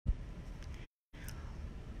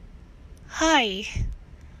Hi!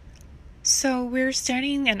 So we're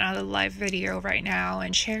starting another live video right now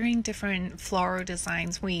and sharing different floral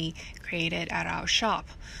designs we created at our shop.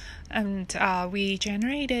 And we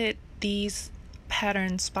generated these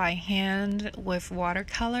patterns by hand with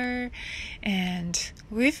watercolor, and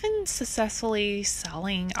we've been successfully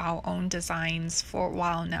selling our own designs for a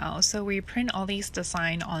while now. So we print all these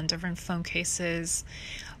designs on different phone cases,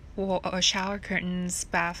 shower curtains,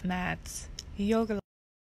 bath mats, yoga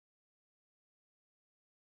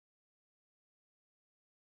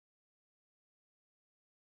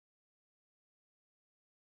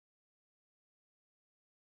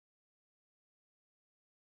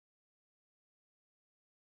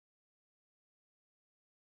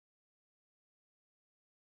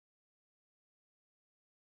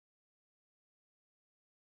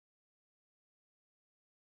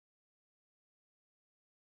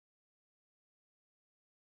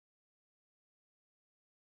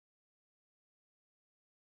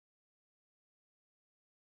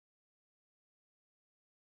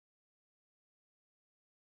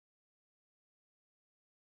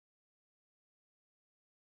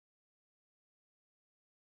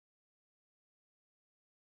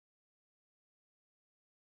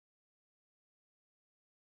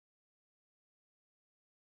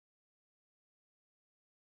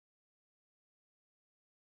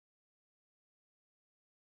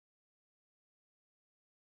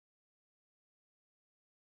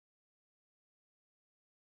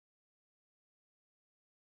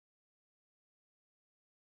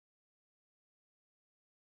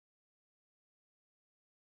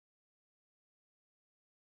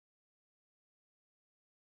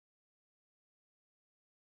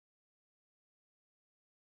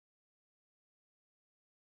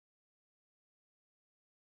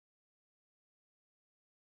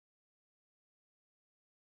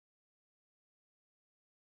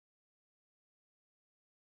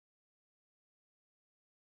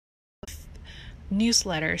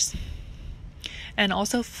newsletters. And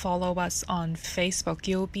also follow us on Facebook.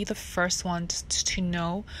 You'll be the first ones to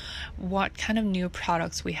know what kind of new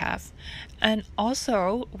products we have. And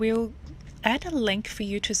also, we'll add a link for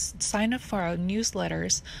you to sign up for our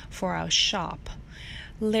newsletters for our shop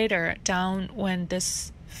later down when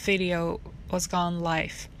this video was gone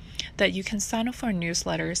live, that you can sign up for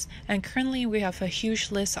newsletters. And currently we have a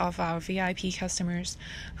huge list of our VIP customers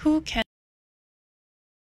who can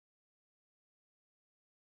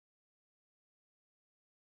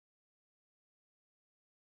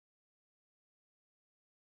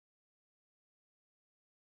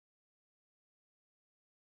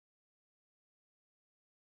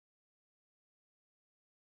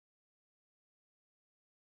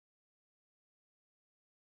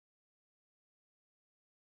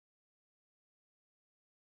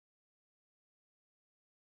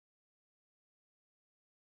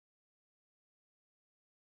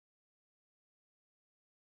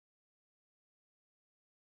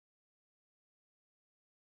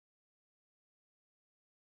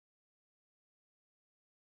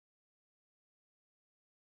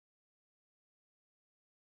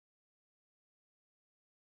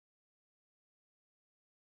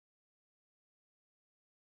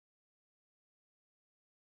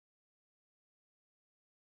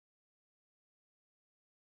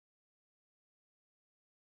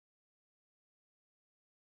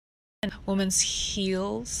women's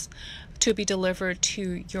heels to be delivered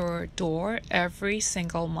to your door every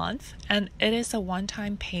single month, and it is a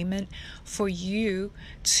one-time payment for you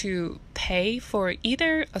to pay for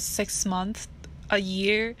either a 6-month, a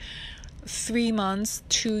year, 3 months,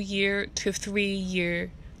 2-year to 3-year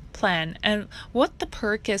plan. And what the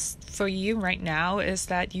perk is for you right now is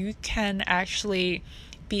that you can actually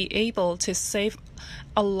be able to save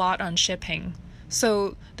a lot on shipping.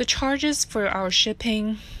 So the charges for our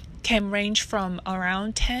shipping can range from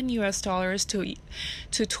around $10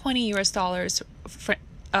 to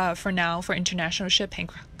 $20 for now for international shipping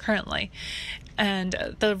currently.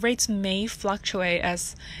 And the rates may fluctuate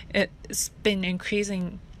as it's been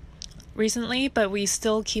increasing recently, but we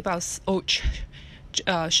still keep our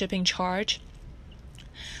shipping charge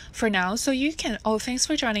for now. So you can, thanks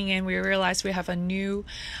for joining in. We realize we have a new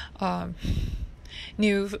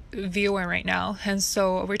viewer right now, and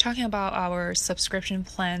so we're talking about our subscription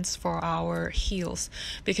plans for our heels,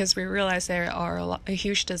 because we realize there are a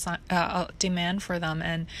huge demand for them,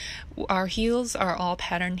 and our heels are all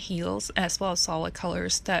pattern heels as well as solid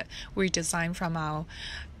colors that we design from our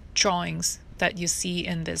drawings that you see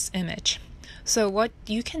in this image. So what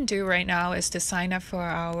you can do right now is to sign up for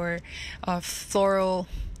our floral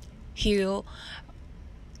heel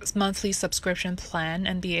monthly subscription plan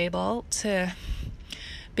and be able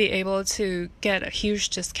be able to get a huge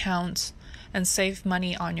discount and save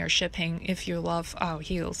money on your shipping if you love our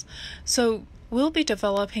heels. So we'll be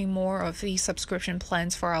developing more of these subscription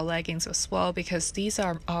plans for our leggings as well, because these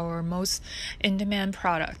are our most in-demand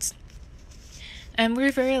products. And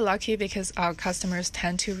we're very lucky because our customers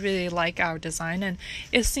tend to really like our design, and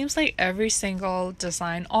it seems like every single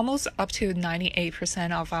design, almost up to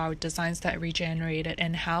 98% of our designs that we generated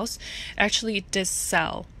in-house, actually did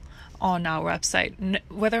sell on our website,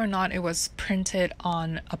 whether or not it was printed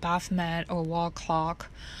on a bath mat or wall clock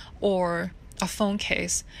or a phone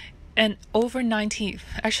case. And over 98%,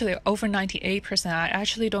 I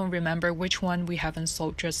actually don't remember which one we haven't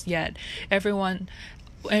sold just yet. Every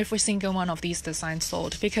single one of these designs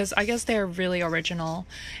sold, because I guess they're really original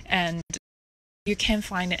and you can't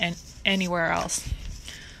find it anywhere else.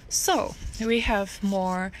 So we have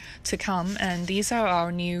more to come, and these are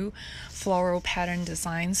our new floral pattern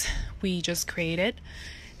designs we just created,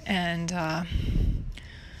 and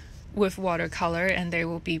with watercolor, and they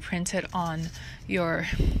will be printed on your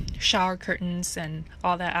shower curtains and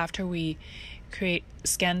all that after we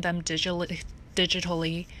scan them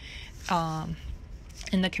digitally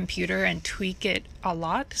in the computer and tweak it a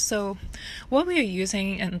lot. So what we are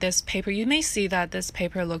using in this paper, you may see that this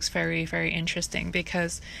paper looks very, very interesting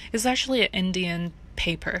because it's actually an Indian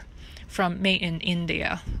paper made in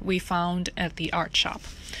India we found at the art shop.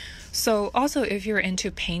 So also, if you're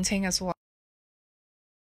into painting as well,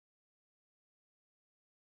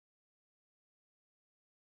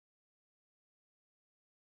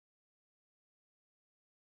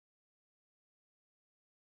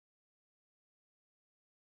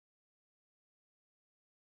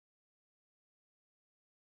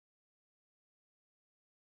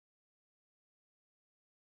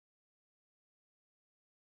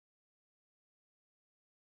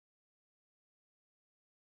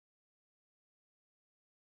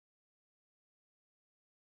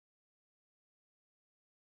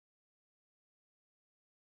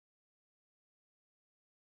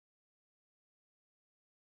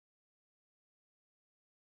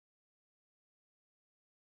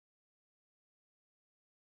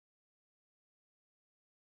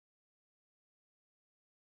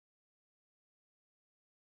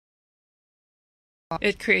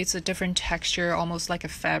 it creates a different texture, almost like a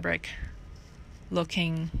fabric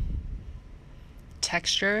looking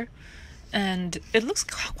texture, and it looks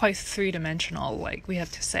quite three-dimensional, like we have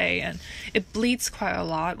to say, and it bleeds quite a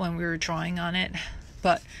lot when we were drawing on it,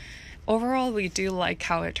 but overall we do like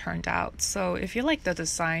how it turned out. So if you like the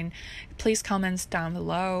design, please comment down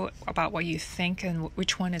below about what you think and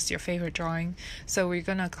which one is your favorite drawing. So we're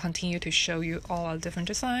gonna continue to show you all our different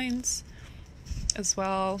designs as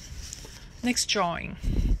well. Next drawing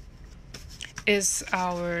is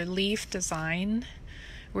our leaf design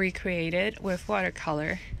we created with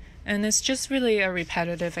watercolor, and it's just really a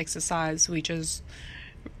repetitive exercise.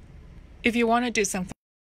 If you want to do something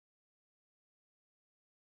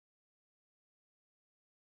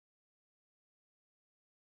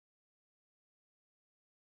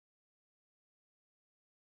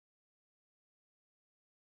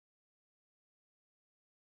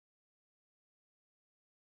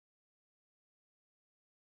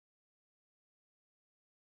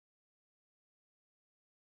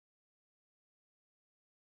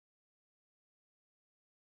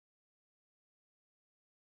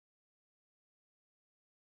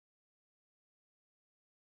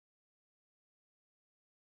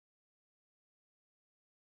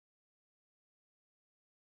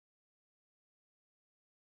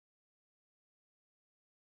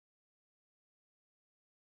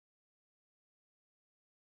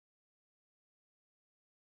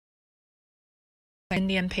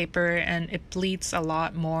Indian paper, and it bleeds a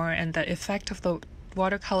lot more, and the effect of the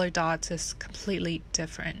watercolor dots is completely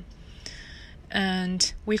different,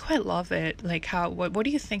 and we quite love it. Like, what do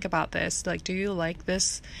you think about this? Like, do you like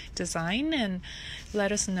this design? And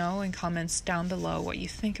let us know in comments down below what you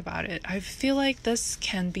think about it. I feel like this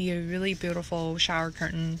can be a really beautiful shower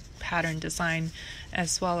curtain pattern design,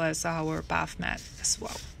 as well as our bath mat as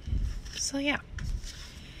well. So yeah.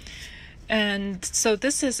 And so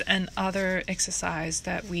this is another exercise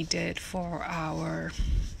that we did for our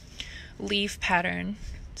leaf pattern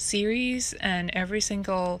series, and every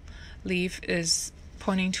single leaf is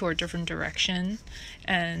pointing to a different direction,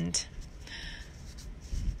 and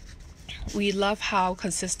we love how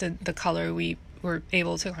consistent the color we were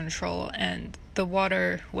able to control, and the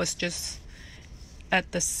water was just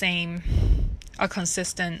at the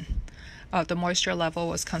moisture level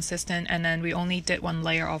was consistent, and then we only did one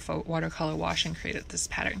layer of a watercolor wash and created this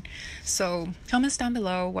pattern. So comments down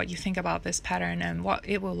below what you think about this pattern and what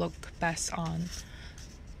it will look best on.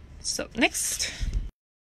 So next,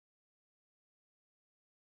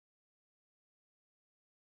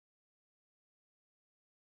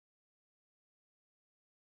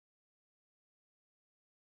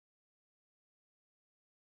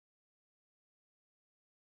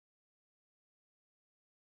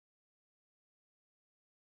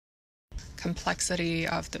 complexity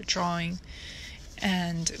of the drawing,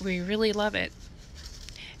 and we really love it.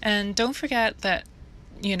 And don't forget that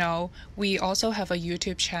we also have a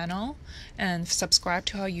YouTube channel, and subscribe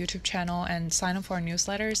to our YouTube channel and sign up for our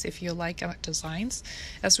newsletters if you like our designs,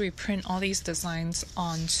 as we print all these designs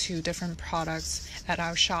onto different products at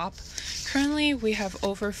our shop. Currently, we have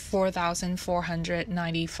over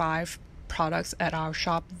 4,495 products at our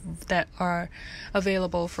shop that are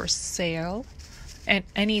available for sale at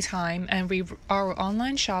any time, and our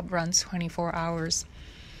online shop runs 24 hours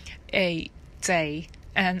a day,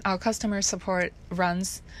 and our customer support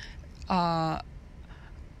runs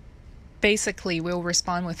basically we'll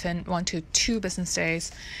respond within 1 to 2 business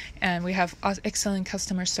days, and we have excellent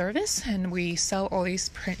customer service, and we sell all these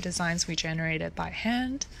print designs we generated by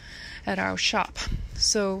hand at our shop.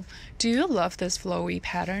 So do you love this flowy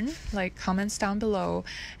pattern? Like, comments down below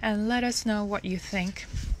and let us know what you think.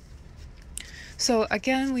 So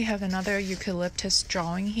again, we have another eucalyptus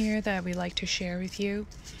drawing here that we like to share with you.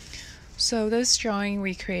 So this drawing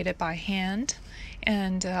we created by hand,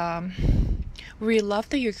 and we love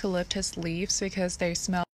the eucalyptus leaves because they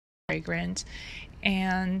smell fragrant,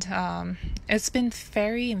 and it's been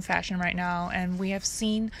very in fashion right now, and we have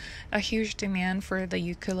seen a huge demand for the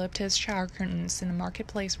eucalyptus shower curtains in the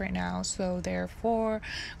marketplace right now. So therefore,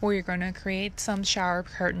 we're going to create some shower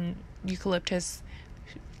curtain eucalyptus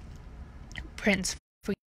prints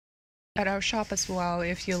for you at our shop as well,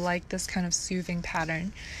 if you like this kind of soothing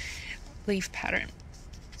pattern, leaf pattern.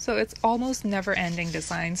 So it's almost never ending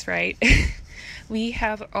designs, right? We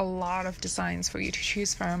have a lot of designs for you to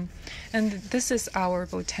choose from, and this is our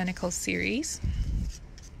Botanical series.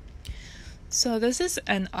 So this is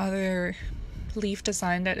another leaf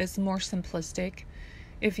design that is more simplistic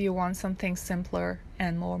if you want something simpler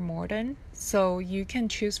and more modern. So you can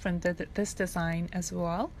choose from this design as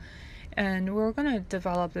well, and we're going to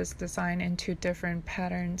develop this design into different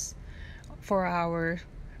patterns for our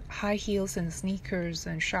high heels and sneakers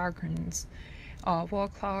and shower curtains, wall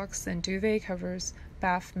clocks and duvet covers,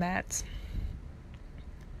 bath mats,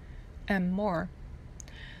 and more.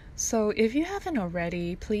 So if you haven't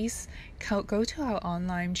already, please go to our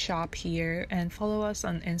online shop here and follow us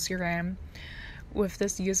on Instagram with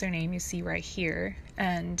this username you see right here,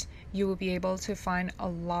 and you will be able to find a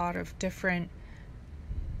lot of different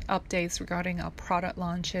updates regarding our product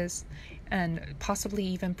launches and possibly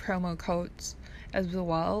even promo codes as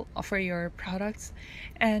well for your products.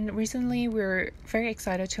 And recently we're very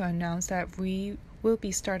excited to announce that we will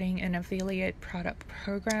be starting an affiliate product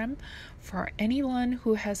program for anyone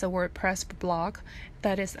who has a WordPress blog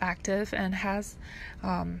that is active and has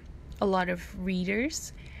a lot of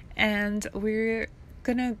readers, and we're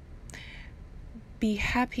gonna be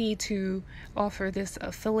happy to offer this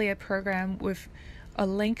affiliate program with a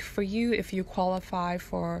link for you if you qualify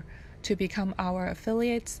to become our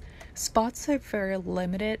affiliates. Spots are very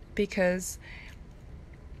limited because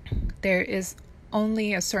there is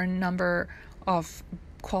only a certain number of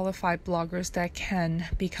qualified bloggers that can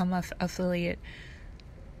become an affiliate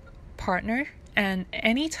partner, and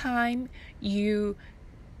anytime you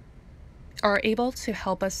are able to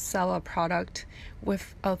help us sell a product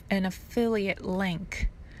with an affiliate link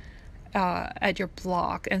at your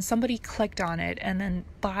blog, and somebody clicked on it and then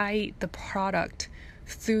buy the product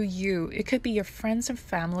through you, it could be your friends and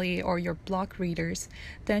family or your blog readers,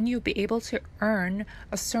 then you'll be able to earn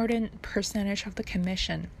a certain percentage of the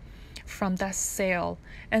commission from that sale.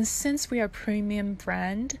 And since we are a premium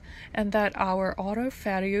brand and that our order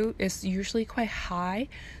value is usually quite high,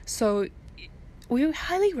 so we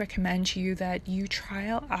highly recommend you that you try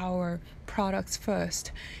out our products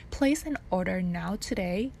first. Place an order now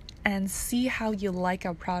today and see how you like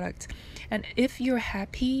our product. And if you're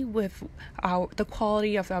happy with the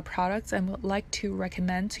quality of our products and would like to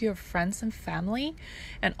recommend to your friends and family,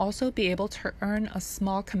 and also be able to earn a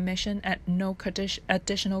small commission at no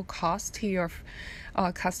additional cost to your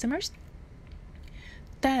customers,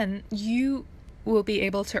 then you will be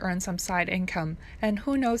able to earn some side income. And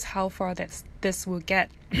who knows how far this will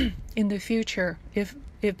get in the future if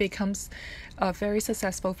it becomes a very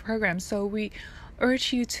successful program. So we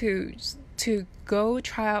urge you to go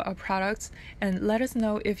try out our products and let us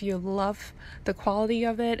know if you love the quality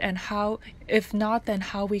of it, and how, if not, then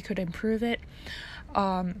how we could improve it.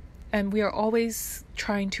 and we are always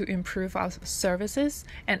trying to improve our services.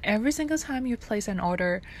 And every single time you place an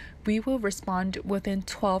order, we will respond within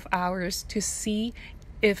 12 hours to see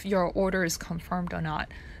if your order is confirmed or not.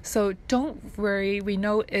 So don't worry. We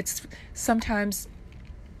know it's sometimes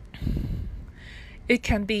it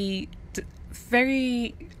can be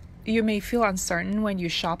you may feel uncertain when you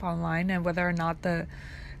shop online and whether or not the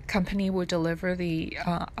company will deliver the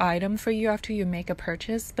item for you after you make a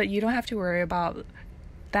purchase, but you don't have to worry about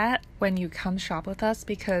that when you come shop with us,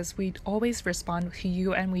 because we always respond to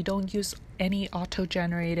you and we don't use any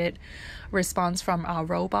auto-generated response from our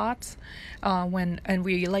robots and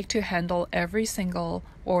we like to handle every single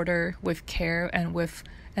order with care and with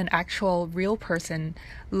an actual real person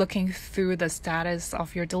looking through the status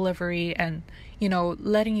of your delivery and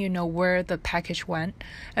letting you know where the package went.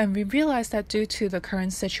 And we realized that due to the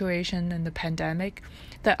current situation in the pandemic,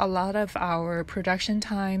 that a lot of our production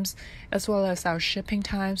times as well as our shipping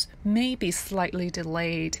times may be slightly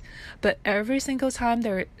delayed. But every single time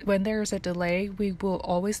when there is a delay, we will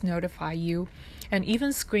always notify you and even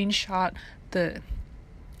screenshot the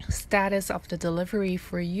status of the delivery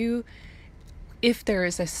for you if there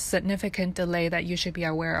is a significant delay that you should be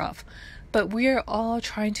aware of. But we are all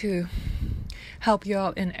trying to help you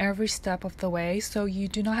out in every step of the way, so you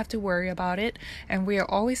do not have to worry about it, and we are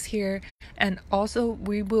always here. And also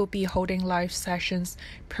we will be holding live sessions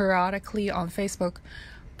periodically on Facebook.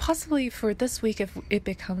 Possibly for this week, if it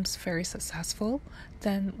becomes very successful,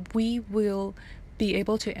 then we will be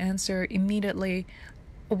able to answer immediately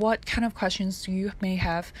what kind of questions you may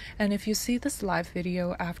have. And if you see this live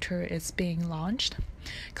video after it's being launched,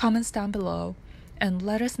 comments down below and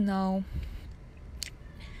let us know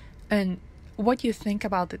and what you think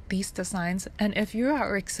about these designs. And if you are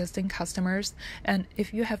our existing customers and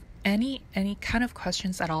if you have any kind of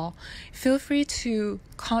questions at all, feel free to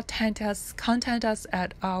contact us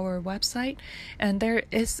at our website, and there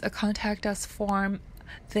is a contact us form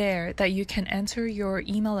there that you can enter your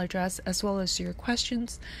email address as well as your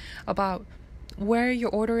questions about where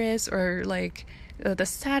your order is, or the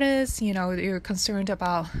status. You're concerned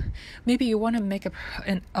about, maybe you want to make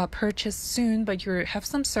a purchase soon, but you have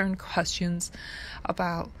some certain questions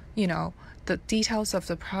about the details of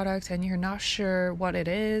the product and you're not sure what it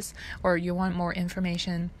is, or you want more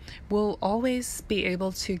information. We'll always be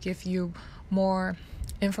able to give you more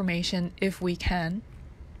information if we can.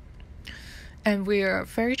 And we are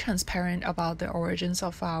very transparent about the origins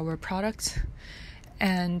of our products,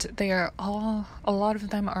 and a lot of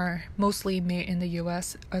them are mostly made in the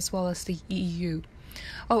US as well as the EU.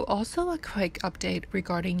 Oh, also a quick update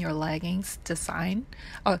regarding your leggings design.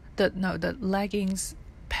 The leggings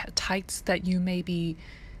tights that you may be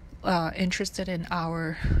interested in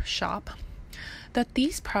our shop. That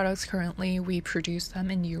these products currently we produce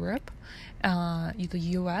them in Europe, the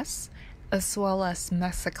US, as well as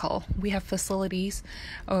Mexico. We have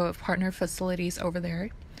partner facilities over there.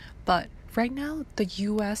 But right now, the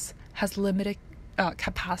US has limited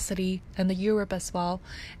capacity, and the Europe as well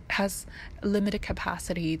has limited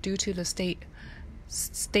capacity due to the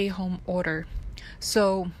stay-home order.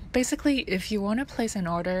 So basically, if you want to place an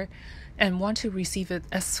order and want to receive it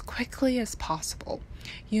as quickly as possible,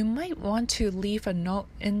 you might want to leave a note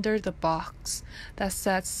under the box that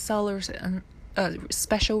says seller's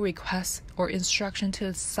special request or instruction to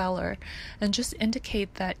the seller, and just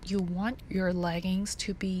indicate that you want your leggings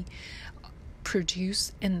to be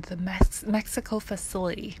produced in the Mexico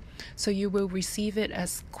facility, so you will receive it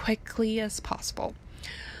as quickly as possible.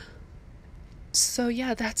 So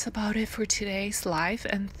yeah, that's about it for today's live,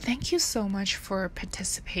 and thank you so much for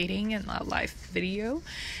participating in our live video.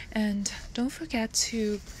 And don't forget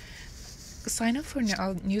to sign up for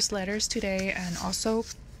our newsletters today, and also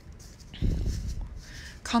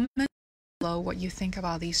comment below what you think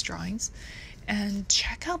about these drawings, and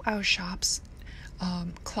check out our shop's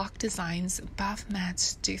clock designs, bath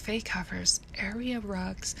mats, duvet covers, area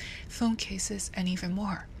rugs, phone cases, and even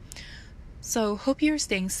more. So hope you're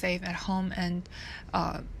staying safe at home and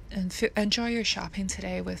enjoy your shopping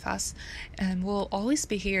today with us. And we'll always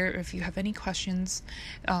be here if you have any questions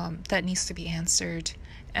that needs to be answered.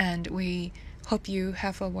 And we hope you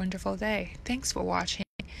have a wonderful day. Thanks for watching.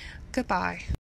 Goodbye.